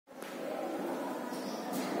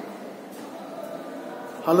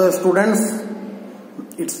Hello students,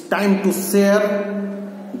 it's time to share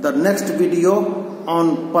the next video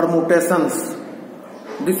on permutations.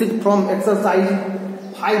 This is from exercise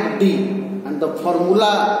 5D and the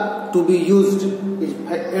formula to be used is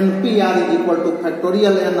NPR is equal to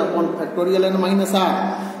factorial n upon factorial n minus r.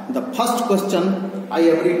 The first question I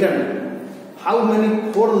have written, how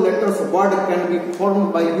many 4 letters word can be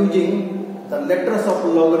formed by using the letters of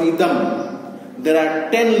logarithm? There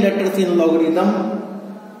are 10 letters in logarithm.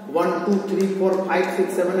 1, 2, 3, 4, 5,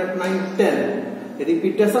 6, 7, 8, 9, 10.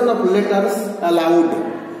 Repetition of letters allowed.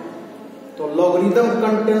 So logarithm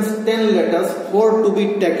contains 10 letters, 4 to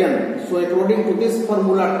be taken. So according to this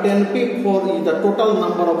formula, 10p4 is the total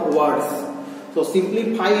number of words. So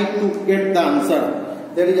simplify it to get the answer.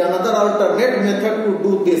 There is another alternate method to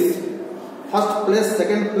do this. First place,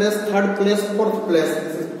 second place, third place, fourth place.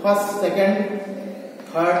 This is first, second,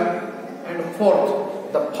 third and fourth.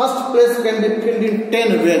 The first place can be filled in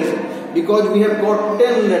 10 ways because we have got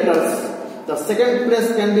 10 letters. The second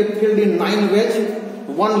place can be filled in 9 ways,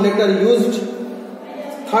 1 letter used.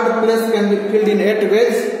 Third place can be filled in 8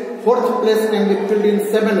 ways. Fourth place can be filled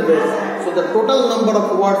in 7 ways. So the total number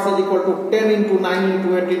of words is equal to 10 into 9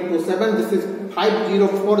 into 8 into 7. This is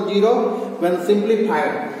 5040 when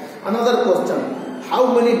simplified. Another question,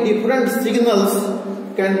 how many different signals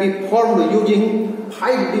can be formed using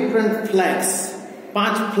 5 different flags?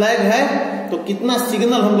 5 flag है तो कितना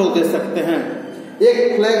signal हम लोग दे सकते हैं?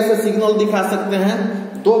 एक flag से signal दिखा सकते हैं,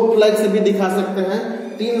 2 फ्लैग से भी दिखा सकते हैं,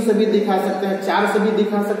 3 से भी दिखा सकते हैं, 4 से भी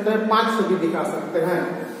दिखा सकते हैं, 5 से भी दिखा सकते हैं.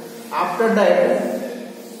 After that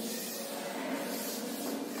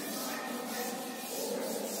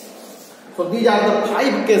so these are the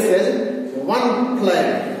 5 cases. 1 flag,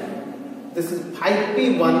 this is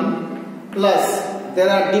 5p1 plus. There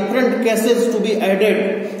are different cases to be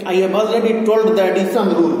added. I have already told the addition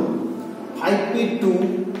rule. 5p2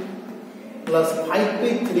 plus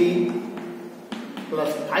 5p3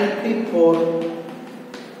 plus 5p4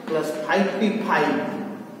 plus 5p5.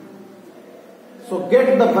 So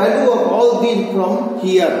get the value of all these from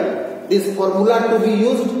here. This formula to be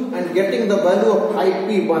used and getting the value of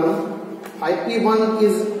 5p1. 5p1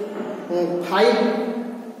 is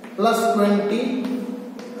 5 plus 20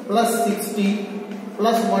 plus 60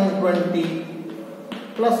 plus 120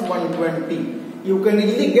 plus 120. You can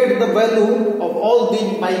easily get the value of all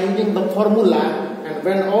these by using the formula, and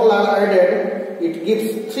when all are added it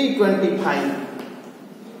gives 325.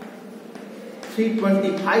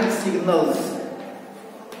 325 signals.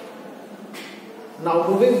 Now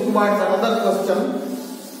moving towards another question.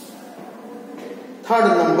 Third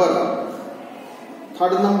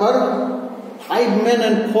number 5 men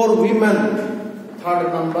and 4 women.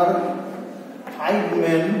 Third number 5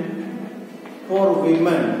 men, 4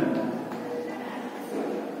 women.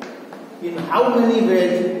 In how many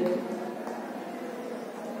ways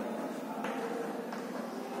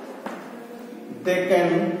they can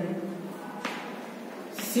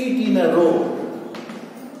sit in a row?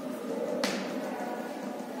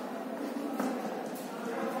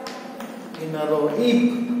 In a row.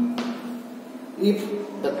 If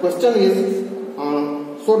the question is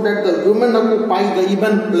so that the women occupy the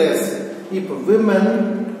even place. If women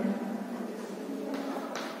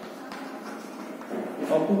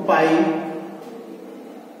occupy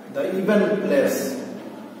the even place,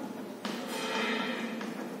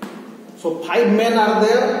 so 5 men are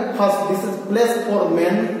there. First, this is place for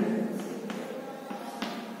men.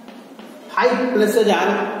 5 places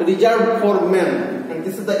are reserved for men, and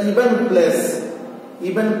this is the even place.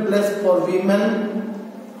 Even place for women.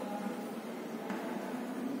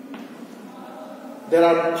 There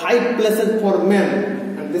are 5 places for men,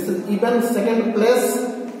 and this is even second place.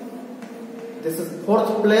 This is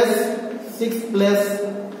 4th place, 6th place,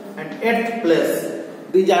 and 8th place.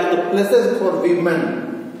 These are the places for women.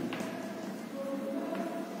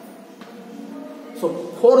 So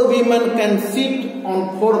 4 women can sit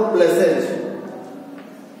on 4 places.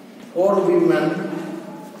 4 women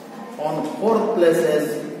on 4 places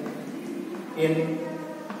in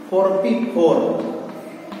 4p4.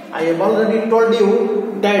 I have already told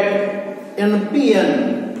you that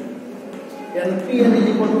NPN is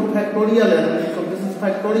equal to factorial n. So this is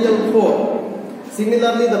factorial 4.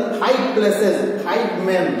 Similarly, the 5 places, 5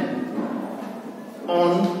 men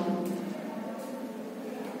on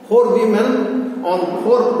 4 women on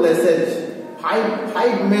 4 places.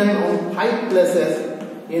 5 men on 5 places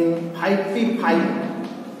in 5p5.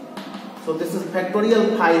 So this is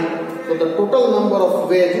factorial 5. So the total number of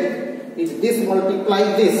ways is this multiply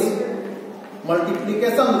this.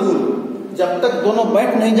 Multiplication rule. जब तक दोनों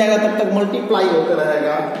बैठ नहीं जाएगा तब तक multiply होते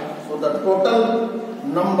रहेगा. So the total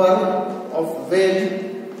number of ways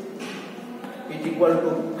is equal to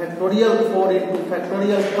factorial 4 into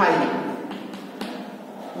factorial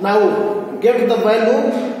 5. Now get the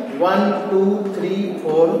value 1, 2, 3,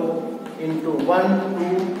 4 into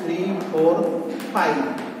 1, 2, 3, 4,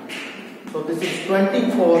 5. So this is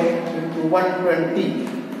 24 into 120.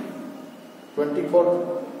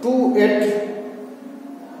 24,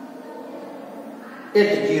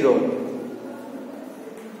 2880.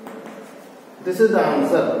 This is the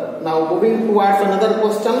answer. Now moving towards another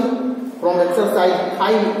question from exercise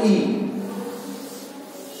 5E.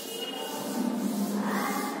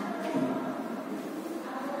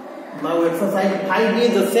 Now exercise 5E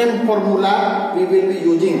is the same formula we will be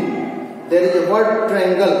using. There is a word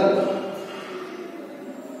triangle.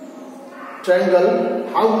 Triangle,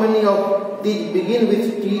 how many of these begin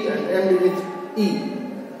with T and end with E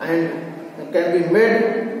and can be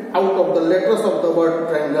made out of the letters of the word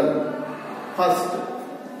triangle? First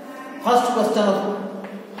question of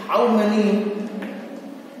how many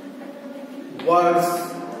words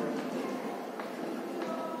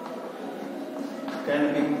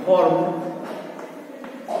can be formed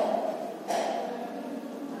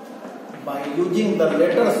by using the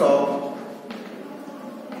letters of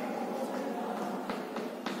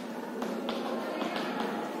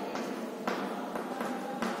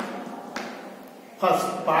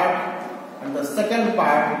first part and the second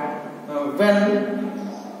part when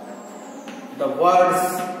the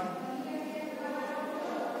words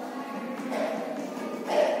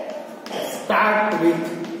start with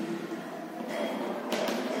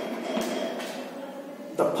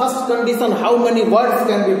the first condition, how many words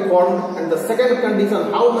can be formed, and the second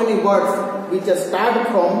condition, how many words which start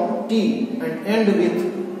from T and end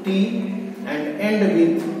with T and end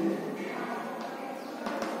with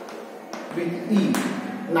E.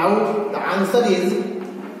 Now the answer is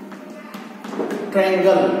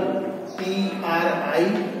triangle. T-R-I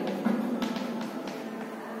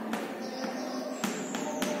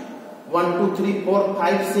 1, 2, 3, 4,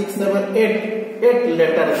 5, 6, 7, 8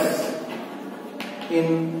 letters in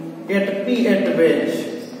 8P 8 ways.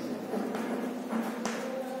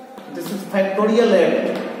 This is factorial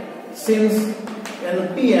 8 since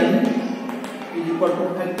NPN is equal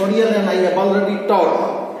to factorial and I have already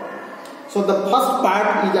taught. So the first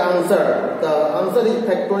part is answered. The answer is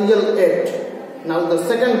factorial 8. Now the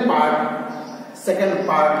second part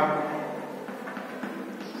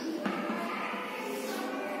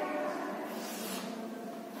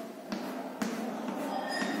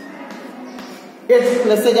eight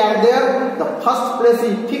places are there. The first place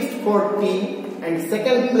is fixed for T and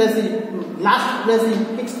second place is last place is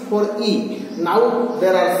fixed for E. Now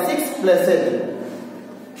there are 6 places.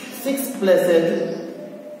 6 places.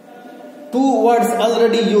 2 words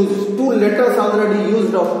already used, 2 letters already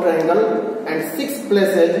used of triangle and 6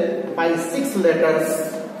 places by 6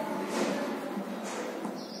 letters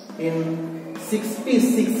in 6P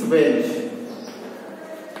 6 ways.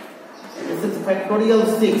 This is factorial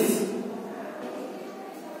 6.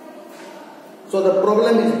 So the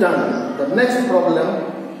problem is done. The next problem,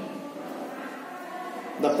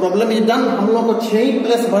 the problem is done. हम लोग को 6 ही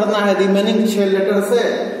place भरना है remaining 6 letter से.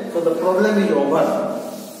 So the problem is over.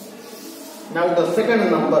 Now the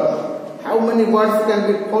second number, how many words can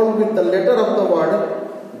be formed with the letter of the word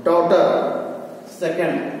daughter?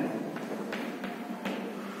 Second,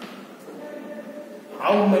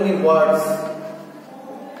 how many words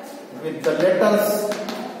with the letters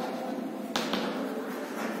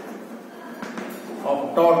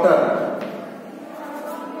of daughter?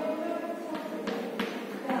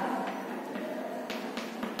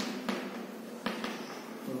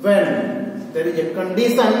 When there is a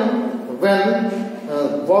condition when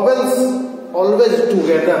vowels always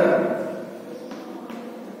together.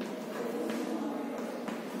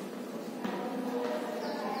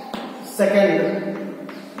 Second,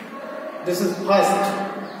 this is first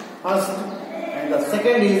and the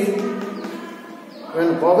second is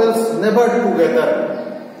when vowels never together.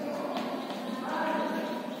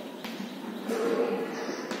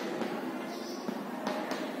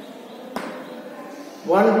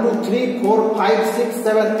 One, 2, 3, 4, 5, 6,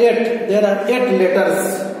 7, 8. There are 8 letters.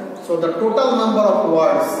 So the total number of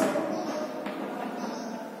words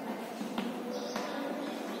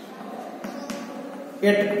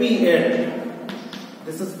P 8.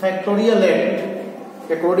 This is factorial 8.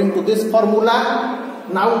 According to this formula,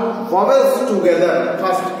 now vowels together.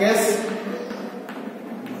 First case,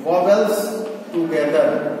 vowels together.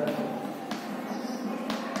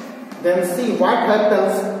 Then see what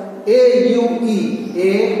happens. A-U-E.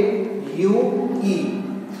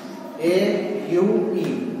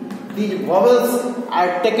 These vowels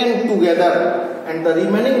are taken together and the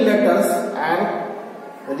remaining letters are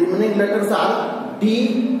The remaining letters are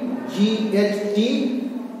D, G, H, T,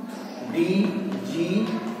 D, G,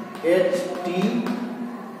 H, T,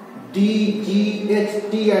 D, G,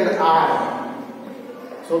 H, T and I.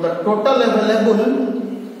 So the total available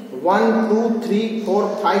 1, 2, 3,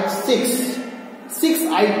 4, 5, 6. 6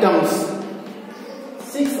 items.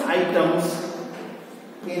 6 items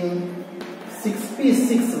in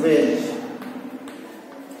 6p6 wedge.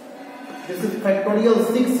 This is factorial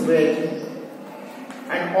 6 wedge.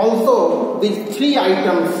 And also these 3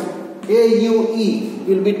 items A, U, E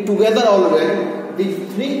will be together always.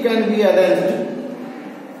 These 3 can be arranged.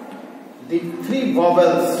 The 3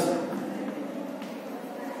 vowels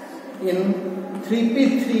in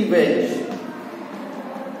 3p3 wedge.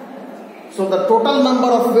 So the total number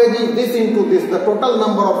of wedge is this into this, the total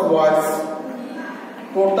number of words.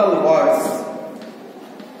 Total words.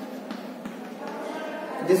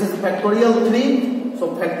 This is factorial 3.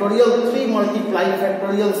 So factorial 3 multiply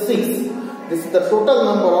factorial 6. This is the total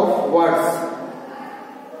number of words.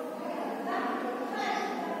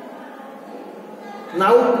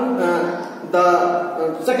 Now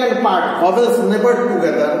the second part, vowels never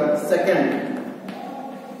together. Second.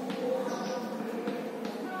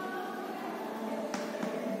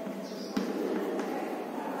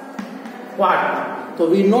 What? So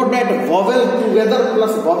we know that vowel together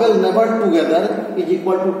plus vowel never together is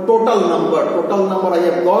equal to total number. Total number I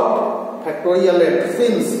have got factorial 8.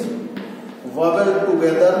 Since vowel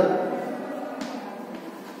together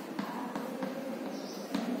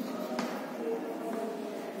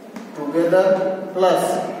plus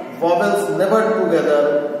vowels never together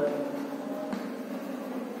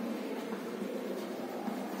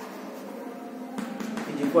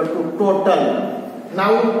is equal to total.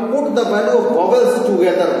 Now put the value of vowels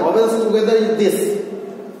together. Vowels together is this.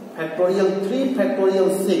 Factorial 3, factorial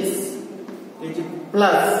 6 is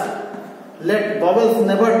plus. Let vowels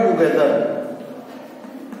never together.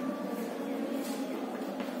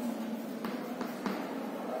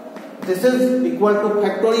 This is equal to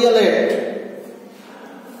factorial 8.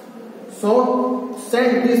 So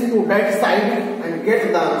send this to that side and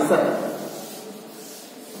get the answer.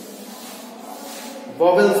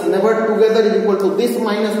 Vowels never together is equal to this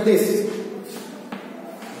minus this.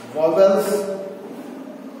 Vowels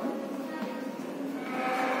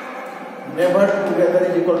never together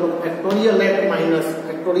is equal to factorial 8 minus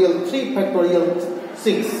factorial 3 factorial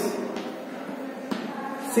 6.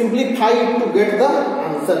 Simplify it to get the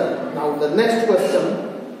answer. Now the next question.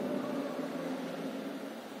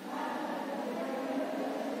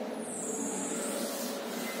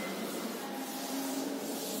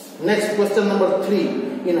 Next question number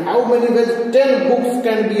 3. In how many ways 10 books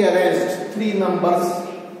can be arranged? 3 numbers.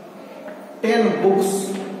 10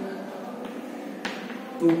 books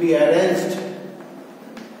to be arranged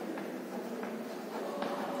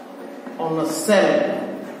on a shelf,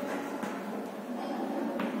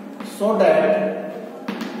 so that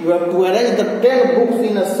you have to arrange the 10 books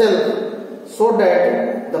in a shelf so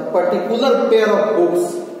that the particular pair of books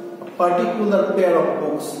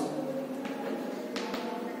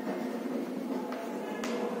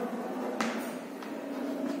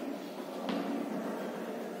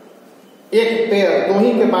एक pair, दो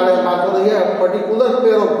ही के बारे में बात हो रही है. Particular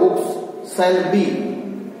pair of books shall be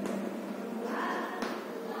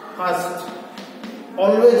first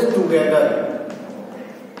always together,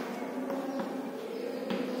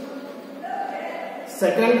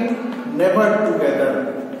 second never together.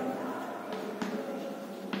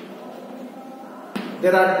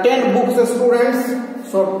 There are 10 books, students.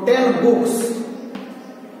 So 10 books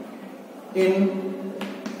in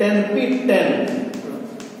 10p10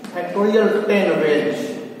 factorial 10 wedge.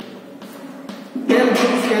 10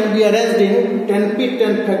 books can be arranged in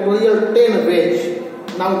 10p10 factorial 10 wedge.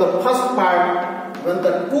 Now the first part, when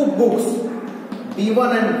the 2 books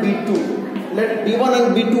B1 and B2, let B1 and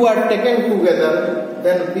B2 are taken together,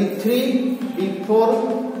 then B3, B4,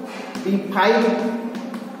 B5,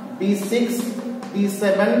 B6,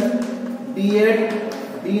 B7, B8,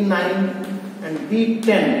 B9 and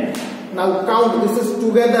B10. Now count, this is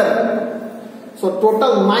together. So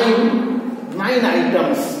total 9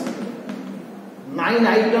 items. 9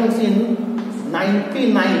 items in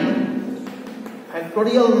 9p9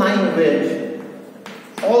 factorial 9 wedge.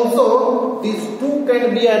 Also these 2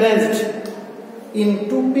 can be arranged in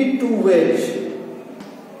 2p2 wedge.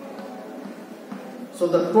 So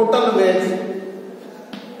the total wedge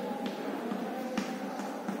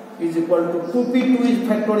is equal to 2p2 is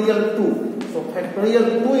factorial 2. So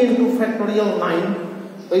factorial 2 into factorial 9.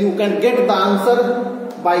 So you can get the answer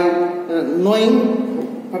by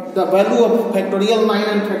knowing the value of factorial 9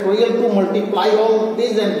 and factorial 2, multiply all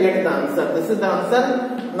these and get the answer. This is the answer.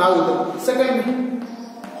 Now the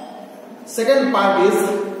second part is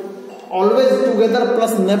always together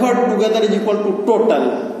plus never together is equal to total.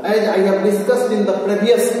 As I have discussed in the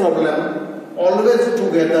previous problem, always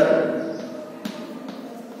together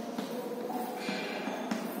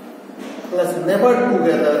plus never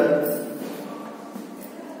together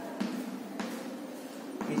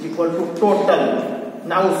is equal to total.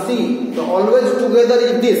 Now see, the always together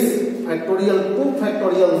is this, factorial 2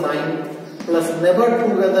 factorial 9 plus never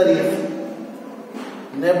together is,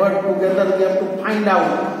 never together we have to find out,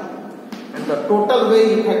 and the total way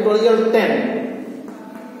is factorial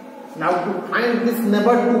 10. Now to find this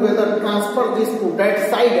never together, transfer this to that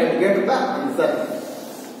side and get the answer.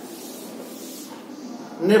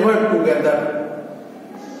 Never together.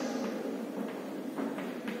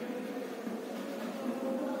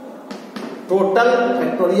 Total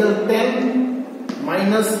factorial 10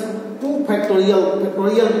 minus 2 factorial 2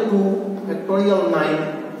 factorial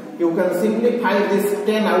 9. You can simplify this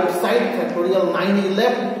 10 outside, factorial 9 is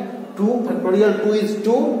left, 2 factorial 2 is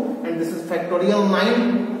 2, and this is factorial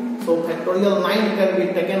 9. So factorial 9 can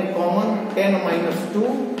be taken common, 10 minus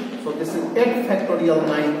 2. So this is 8 factorial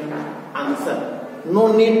 9 answer.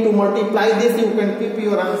 No need to multiply this, you can keep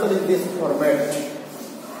your answer in this format.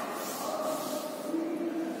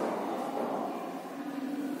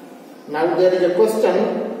 Now there is a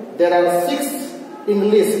question. There are 6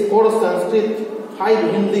 English, 4 Sanskrit,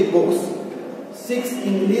 5 Hindi books. 6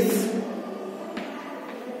 English,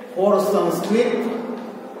 4 Sanskrit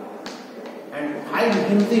and 5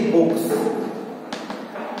 Hindi books.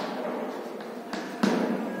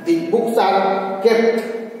 The books are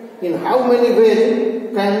kept in how many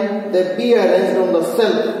ways can they be arranged on the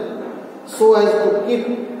shelf so as to keep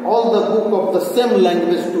all the books of the same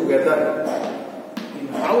language together? In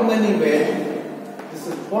how many ways? This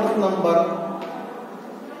is fourth number.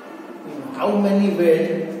 In how many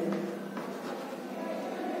ways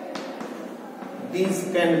these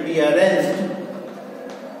can be arranged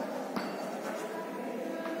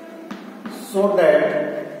so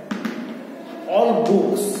that all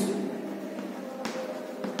books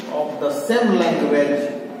of the same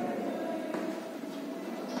language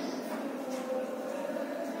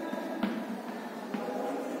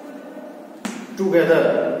together.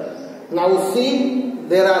 Now see,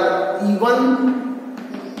 there are E1,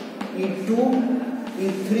 E2,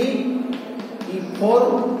 E3, E4,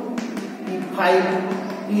 E5,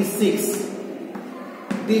 E6.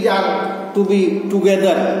 These are to be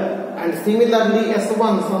together. And similarly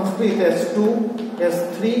S1, Sanskrit, S2,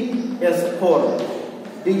 S3, S4.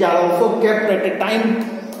 These are also kept at a time,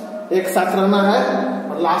 एक साथ रहना है.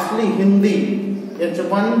 और lastly Hindi,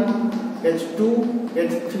 H1, H2,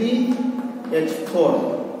 H3, H4,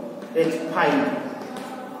 H5.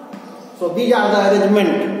 So these are the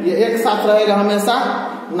arrangement. ये एक साथ रहेगा हमेशा.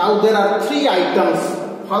 Now there are 3 items.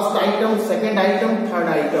 First item, second item, third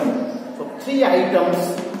item. So 3 items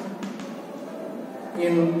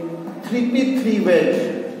in 3p3 wedge.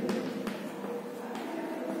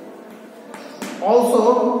 Also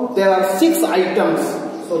there are 6 items.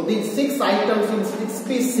 So these 6 items in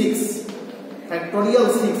 6p6 factorial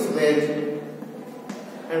 6 wedge,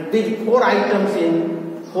 and these 4 items in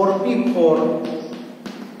 4p4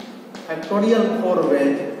 factorial 4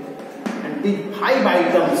 wedge, and these 5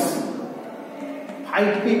 items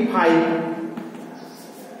 5p5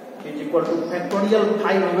 is equal to factorial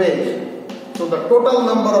 5 wedge. So the total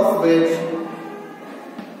number of wedge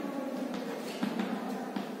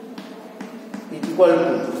is equal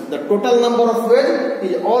to, the total number of wedge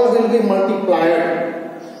is all will be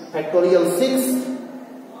multiplied, factorial 6,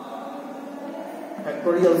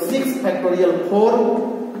 factorial 6, factorial 4,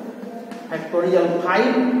 factorial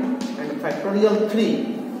 5 and factorial 3.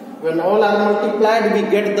 When all are multiplied, we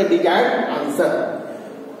get the desired answer.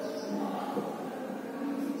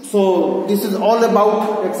 So this is all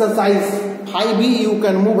about exercise 5B. You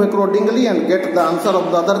can move accordingly and get the answer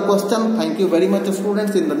of the other question. Thank you very much,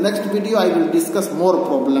 students. In the next video, I will discuss more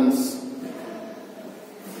problems.